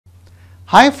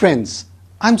Hi friends,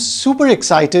 I'm super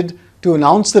excited to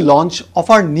announce the launch of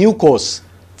our new course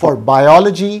for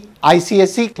Biology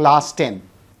ICSE Class 10.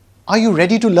 Are you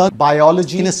ready to learn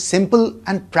biology in a simple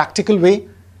and practical way?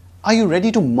 Are you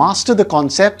ready to master the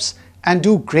concepts and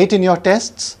do great in your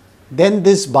tests? Then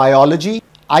this Biology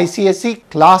ICSE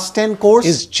Class 10 course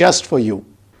is just for you.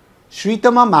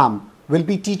 Shritama ma'am will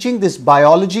be teaching this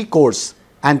biology course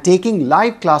and taking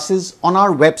live classes on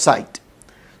our website.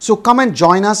 So come and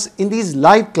join us in these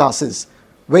live classes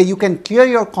where you can clear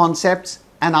your concepts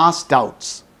and ask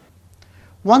doubts.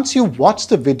 Once you watch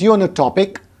the video on a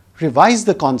topic, revise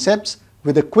the concepts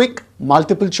with a quick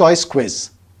multiple choice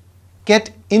quiz. Get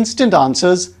instant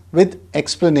answers with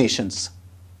explanations.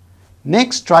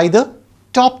 Next, try the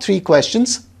top 3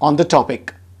 questions on the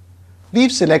topic.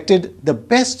 We've selected the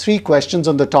best 3 questions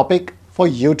on the topic for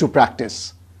you to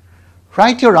practice.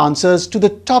 Write your answers to the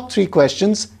top 3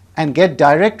 questions and get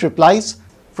direct replies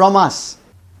from us.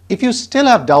 If you still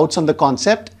have doubts on the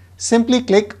concept, simply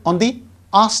click on the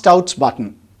Ask Doubts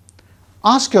button.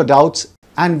 Ask your doubts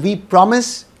and we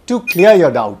promise to clear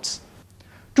your doubts.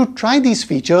 To try these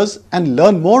features and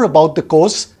learn more about the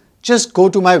course, just go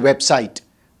to my website,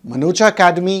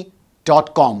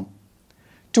 manochaacademy.com.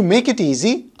 To make it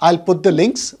easy, I'll put the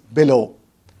links below.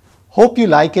 Hope you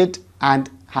like it and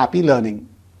happy learning.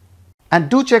 And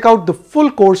do check out the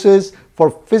full courses for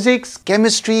physics,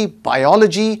 chemistry,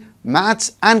 biology,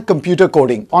 maths and computer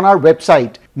coding on our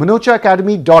website,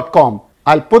 manochaacademy.com.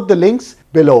 I'll put the links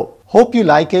below. Hope you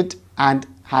like it and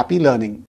happy learning.